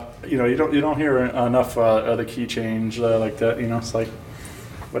 But you know, you don't hear enough of the key change like that. You know, it's like,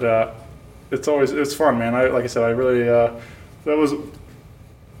 but it's fun, man. Like I said, I really that was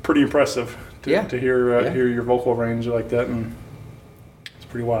pretty impressive to hear your vocal range like that, and it's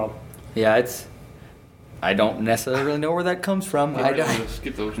pretty wild. Yeah, I don't necessarily know where that comes from. Just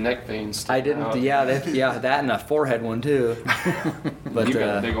get those neck veins. I didn't. Out. That and a forehead one too. But You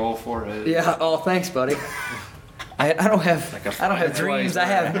got a big old forehead. yeah. Oh, thanks, buddy. I don't have dreams. I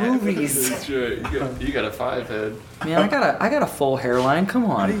have movies. That's right. You got a 5 head. Man, I got a full hairline. Come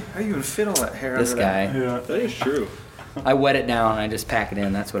on. How do you even fit all that hair This under that? guy. Yeah. That is true. I wet it down and I just pack it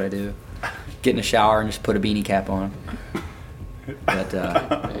in. That's what I do. Get in the shower and just put a beanie cap on. But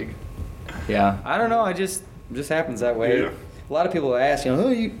Big. yeah, I don't know. It just happens that way. Yeah. A lot of people ask,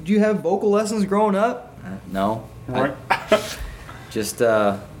 oh, do you have vocal lessons growing up? No. Right.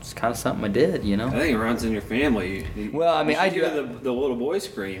 It's kind of something I did, you know. I think it runs in your family. Well, I mean, I do. The little boy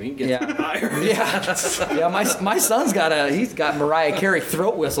scream. He gets higher. Yeah. My son's he's got Mariah Carey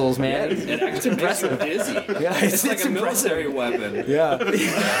throat whistles, man. It's impressive. Dizzy. Yeah, it's like a impressive. military weapon. Yeah.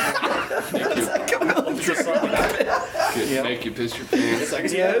 Make you piss your pants.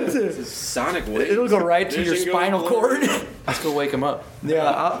 It's a sonic wave. It'll go right to your spinal cord. Let's go wake him up.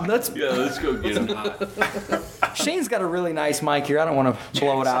 Yeah, Let's go get him. Shane's got a really nice mic here. I don't want to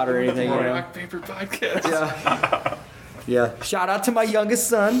blow it out or anything. You know? Rock Paper Podcast. Yeah. Yeah. Shout out to my youngest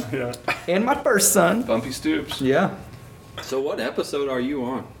son and my first son. Bumpy Stoops. Yeah. So what episode are you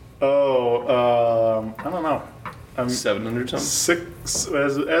on? Oh, I don't know. 700 something.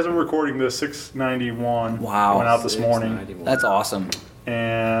 As of recording this, 691. Wow. Went out this morning, 691. That's awesome.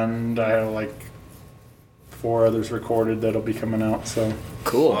 and I have like 4 others recorded that'll be coming out. So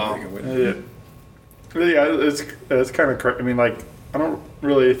Cool. yeah, it's kind of. I mean, like I don't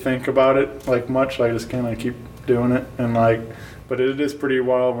really think about it like much. I just kind of keep doing it, and like, but it is pretty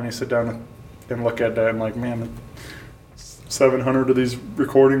wild when you sit down and look at that and like, man, 700 of these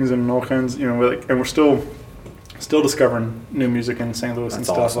recordings and all kinds, you know, like, and we're still discovering new music in St. Louis and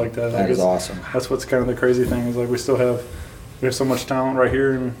stuff awesome. like that. That is awesome. That's what's kind of the crazy thing is like we have so much talent right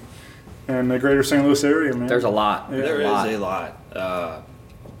here in the greater St. Louis area, man. There's a lot. Yeah. There There's is a lot.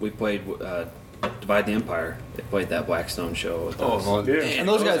 We played Divide the Empire. They played that Blackstone show with us. Oh, Yeah. And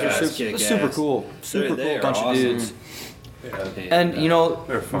those guys are super cool. Super cool They are bunch awesome. of dudes. yeah. And you know,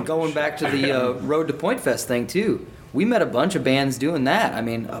 They're fun going as back to the Road to Point Fest thing too, we met a bunch of bands doing that. I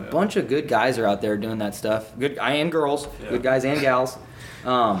mean, a bunch of good guys are out there doing that stuff. Good and girls, good guys and gals.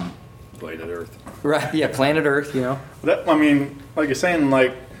 Planet Earth. Right? Yeah, Planet Earth. You know. That, I mean, like you're saying,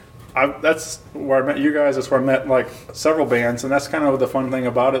 like that's where I met you guys. That's where I met like several bands, and that's kind of the fun thing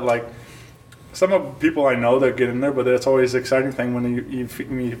about it. Like some of the people I know that get in there, but it's always an exciting thing when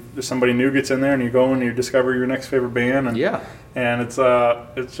you somebody new gets in there and you go and you discover your next favorite band. And, and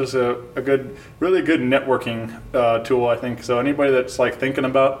it's just a good, really good networking tool, I think. So anybody that's like thinking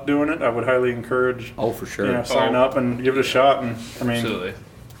about doing it, I would highly encourage. Oh, for sure. You know, sign up and give it a shot. And I mean, Absolutely.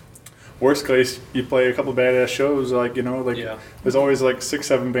 worst case, you play a couple badass shows, like, you know, like there's always like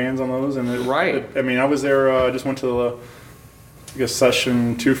 6-7 bands on those, and I mean, I was there. I just went to the, I guess,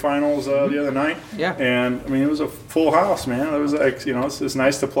 session 2 finals the other night. Yeah. And I mean, it was a full house, man. It was like, you know, it's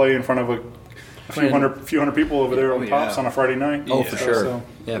nice to play in front of a few hundred people over there on Pops on a Friday night. Oh, for sure. So,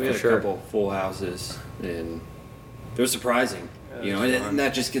 yeah, We for had sure. a couple full houses, and it was surprising. You know, and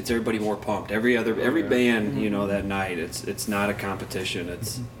that just gets everybody more pumped. Every band, you know, that night, it's not a competition.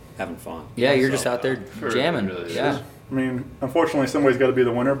 It's having fun. Yeah, you're just out there jamming. really Yeah. is. I mean, unfortunately, somebody's got to be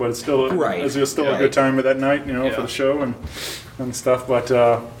the winner, but it's still it's still a good time of that night, you know, for the show and stuff. But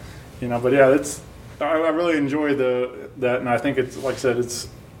you know, but yeah, I really enjoy that, and I think it's like I said,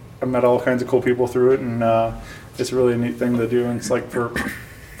 I met all kinds of cool people through it, and it's a really neat thing to do. And it's like for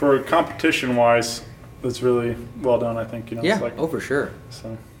competition wise, it's really well done. I think, you know. Yeah. It's like, Oh, for sure.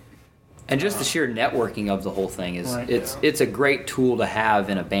 So. And just the sheer networking of the whole thing is Right. it's a great tool to have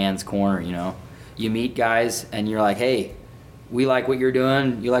in a band's corner, you know. You meet guys and you're like, hey, we like what you're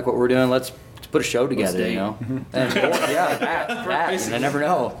doing, you like what we're doing, let's put a show together, you know. And and I never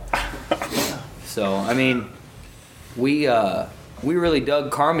know. So I mean, we really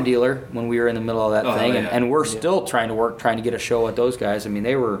dug Karma Dealer when we were in the middle of that thing, and we're still trying to get a show at those guys. I mean,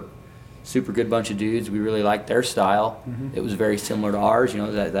 they were super good bunch of dudes. We really liked their style. It was very similar to ours, you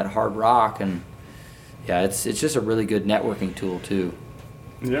know, that hard rock, and yeah, it's just a really good networking tool too.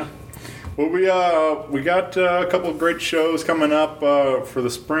 Yeah. Well, we got a couple of great shows coming up for the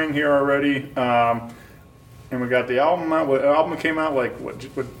spring here already. and we got the album out. What album came out like what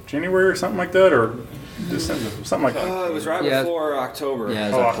January or something like that, or December, something like that. It was right before October. Yeah,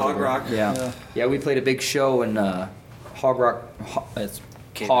 it was Hog October. Rock. Yeah, we played a big show in Hog Rock. It's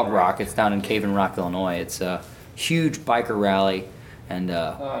Hog Rock. It's down in Cave in Rock, Illinois. It's a huge biker rally, and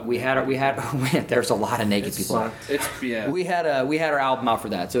we had there's a lot of naked people. We had our album out for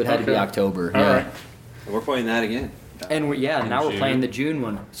that, so it had to be October. All right. We're playing that again. And now we're playing the June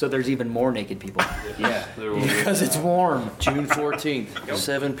one, so there's even more naked people. Yeah, because it's warm. June 14th,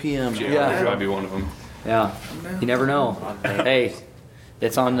 7 p.m. Yeah. I'd be one of them. Yeah, you never know. Hey,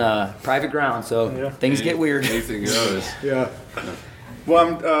 it's on private ground, so things get weird. Anything goes. Yeah.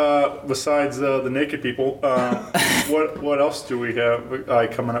 Well, besides the naked people, what else do we have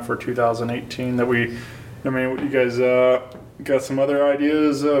coming up for 2018 that we? I mean, you guys got some other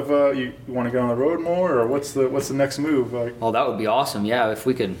ideas of you want to go on the road more, or what's the next move? Like, Oh, that would be awesome. Yeah, if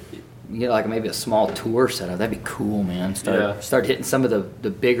we could get like maybe a small tour set up, that'd be cool, man. Start hitting some of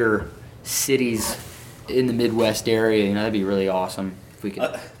the bigger cities in the Midwest area. You know, that'd be really awesome if we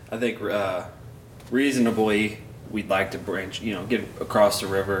could. I think reasonably we'd like to branch. Get across the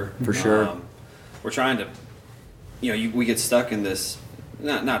river For sure. We're trying to. We get stuck in this.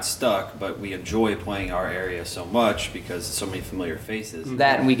 Not stuck, but we enjoy playing our area so much because so many familiar faces.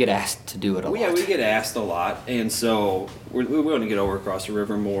 That and we get asked to do it a lot. Yeah, we get asked a lot, and so we want to get over across the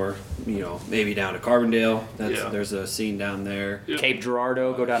river more. Maybe down to Carbondale. There's a scene down there. Cape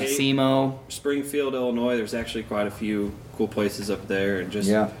Girardeau, go down to SEMO. Springfield, Illinois. There's actually quite a few cool places up there, and just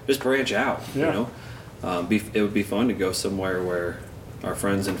branch out. Yeah. It would be fun to go somewhere where our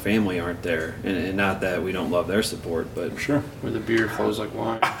friends and family aren't there, and not that we don't love their support, but sure, where the beer flows like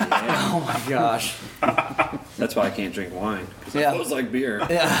wine. Oh my gosh. That's why I can't drink wine, because it flows like beer.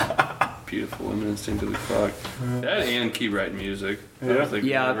 Yeah. Beautiful women instinctively fuck. That and keep writing music. Yeah. I think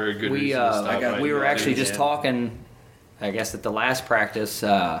a very good reason to stop we were writing actually music. just talking, I guess at the last practice,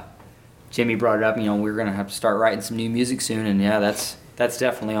 Jimmy brought it up, we were going to have to start writing some new music soon, and that's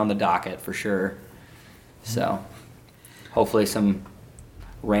definitely on the docket for sure. So, hopefully some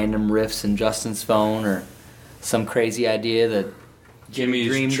random riffs in Justin's phone or some crazy idea that Jimmy Jimmy's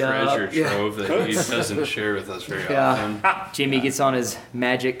dreamed treasure up. trove that he doesn't share with us very often. Jimmy gets on his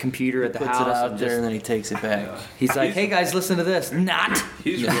magic computer at the Puts house it out and there and then he takes it back. he's like, "Hey guys, listen to this." Not.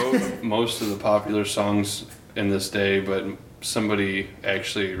 He's wrote most of the popular songs in this day, but somebody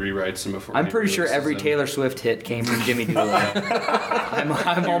actually rewrites them before. I'm he pretty sure releases every them. Taylor Swift hit came from Jimmy Dooley.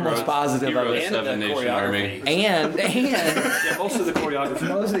 I'm almost positive He of wrote it. Seven Nation Army. And Most of the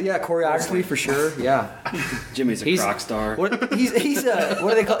choreography. choreography for sure. Yeah, Jimmy's a rock star. He's a what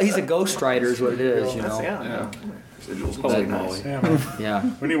do they call? He's a ghostwriter, is what it is. Yeah. Holy moly. yeah, man.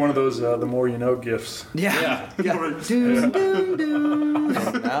 Yeah. We need one of those the more you know gifts. Yeah. Doom, doom, doom.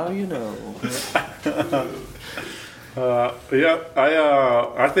 And now you know.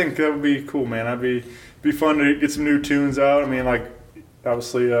 I think that would be cool, man. That'd be fun to get some new tunes out. I mean, like,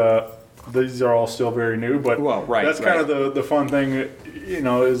 obviously, these are all still very new, but that's kind of the fun thing,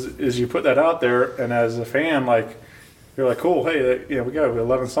 is you put that out there, and as a fan, like, you're like, cool, hey, we got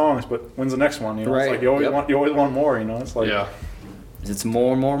 11 songs, but when's the next one? It's like you always want more. It's like It's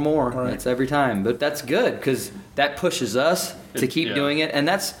more and more and more. Right. That's every time, but that's good because that pushes us to keep doing it, and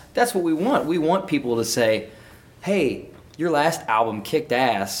that's what we want. We want people to say, "Hey, your last album kicked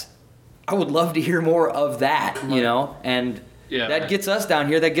ass. I would love to hear more of that." And that gets us down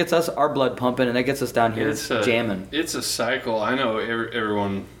here. That gets us our blood pumping, and that gets us down here jamming. It's a cycle. I know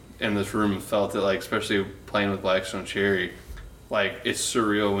everyone in this room felt it, like, especially playing with Blackstone Cherry. Like, it's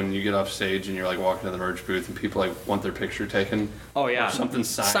surreal when you get off stage and you're like walking to the merch booth and people like want their picture taken. Oh yeah, or something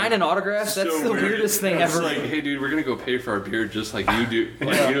signed. Signing autographs. That's So the weird. weirdest thing It's ever. like, hey dude, we're gonna go pay for our beer just like you do.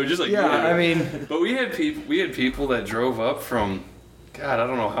 Like, just like you do. I mean, But we had people that drove up from, God, I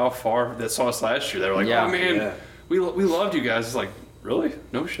don't know how far, that saw us last year. They were like, oh man, we loved you guys. It's like, really?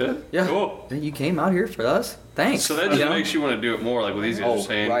 No shit. Yeah. Cool. You came out here for us. Thanks. So that just makes you want to do it more. Like what these guys are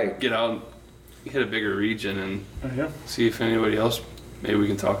saying, right. Get out, and hit a bigger region, and see if anybody else. Maybe we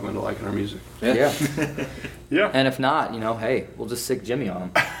can talk them into liking our music. Yeah. Yeah. And if not, hey, we'll just sick Jimmy on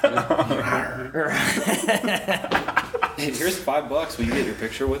him. Hey, here's $5. Will you get your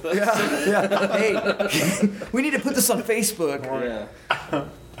picture with us? Yeah. Hey, we need to put this on Facebook.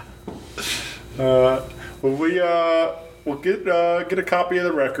 We'll get a copy of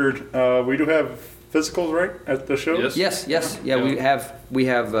the record. We do have physicals, right, at the show? Yes. Yeah, we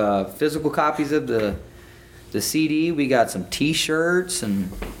have physical copies of the CD. We got some T-shirts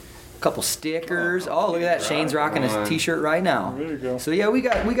and a couple stickers. Oh, look at that! Shane's rocking his T-shirt right now. There you go. So yeah, we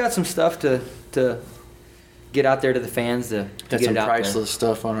got some stuff to get out there to the fans to Got get some it out priceless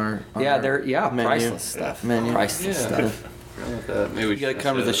stuff on our menu. priceless stuff. Menu. Priceless stuff. Maybe we You gotta should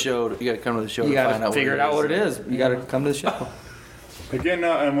come to the set show. You gotta come to the show You to got find to out figure out what it is. You got to come to the show. Again,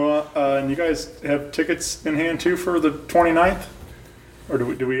 and you guys have tickets in hand too for the 29th? Or do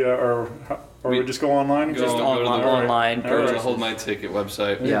we just go online? And Go just on- go to the- online. Go to the purchase. Hold My Ticket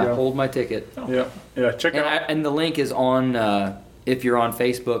website. Yeah, go. hold my ticket. Yeah. Check out. And the link is on. If you're on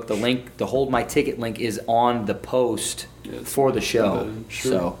Facebook, the Hold My Ticket link is on the post for the show.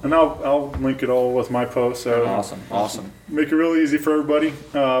 So And I'll link it all with my post. So awesome. make it really easy for everybody.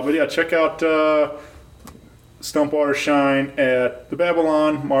 But yeah, check out Stump Water Shine at the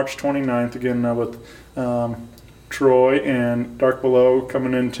Babylon, March 29th. Again, with Troy and Dark Below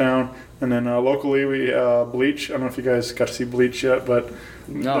coming in town. And then locally, we Bleach. I don't know if you guys got to see Bleach yet, but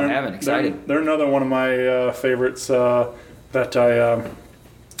No, I haven't. Excited. They're another one of my favorites that I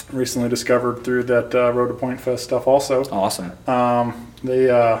recently discovered through that Road to Point Fest stuff. Also, Awesome.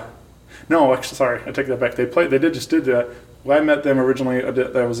 No, actually, sorry, I take that back. They did that. Well, I met them originally.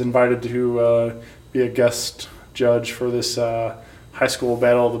 I was invited to be a guest judge for this high school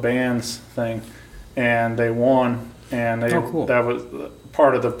Battle of the Bands thing, and they won. And cool. That was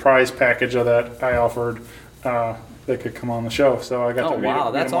part of the prize package of that. I offered they could come on the show, so I got to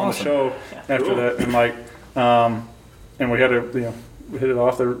meet that's them on the awesome. show after that, and and we had to hit it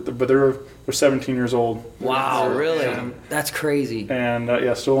off. But they're 17 years old. Wow, really? That's crazy. And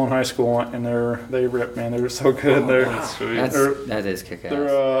still in high school, and they rip, man. They're so good. That is kick ass.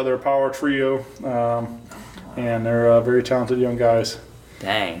 They're a power trio, and they're very talented young guys.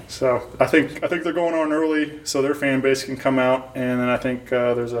 Dang. So I think they're going on early, so their fan base can come out, and then I think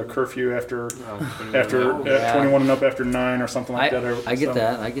there's a curfew after 21 and up after 9 or something like that. I get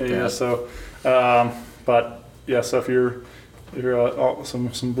that. Yeah. So, but yeah. So if you're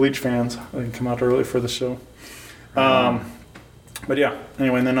some Bleach fans, they can come out early for the show. But yeah.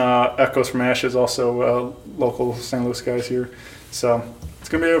 Anyway, and then Echoes from Ashes, also local St. Louis guys here. So it's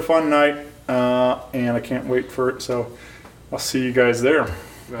gonna be a fun night, and I can't wait for it. So I'll see you guys there.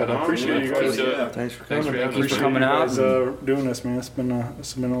 But I appreciate you guys. Thanks for Thanks coming. for coming out. Guys, doing this, man. It's been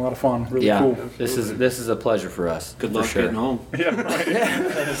a lot of fun. Really cool. This is a pleasure for us. Good for luck sure. getting home. Yeah.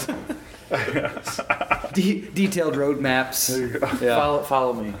 Detailed roadmaps. There you go. Yeah.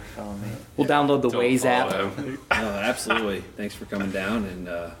 Follow me. We'll download the Don't Waze app. follow him. Absolutely. Thanks for coming down, and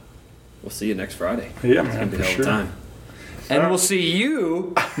we'll see you next Friday. Yeah, It's gonna man. be For a hell of sure. a time. And we'll see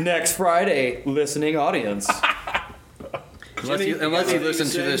you next Friday, listening audience. Unless you listen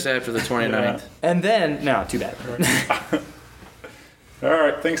to this after the 29th. And then, no, too bad. All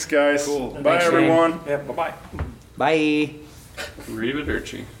right. Thanks, guys. Cool. Bye, Thanks, Shane. everyone. Yeah. Bye-bye. Bye.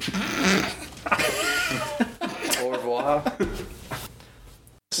 Arrivederci. Au revoir.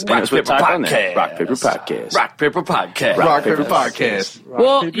 Rock Paper Podcast. Rock Paper Podcast. Rock Paper Podcast. Rock Paper Podcast.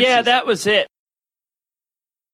 Well, yeah, that was it.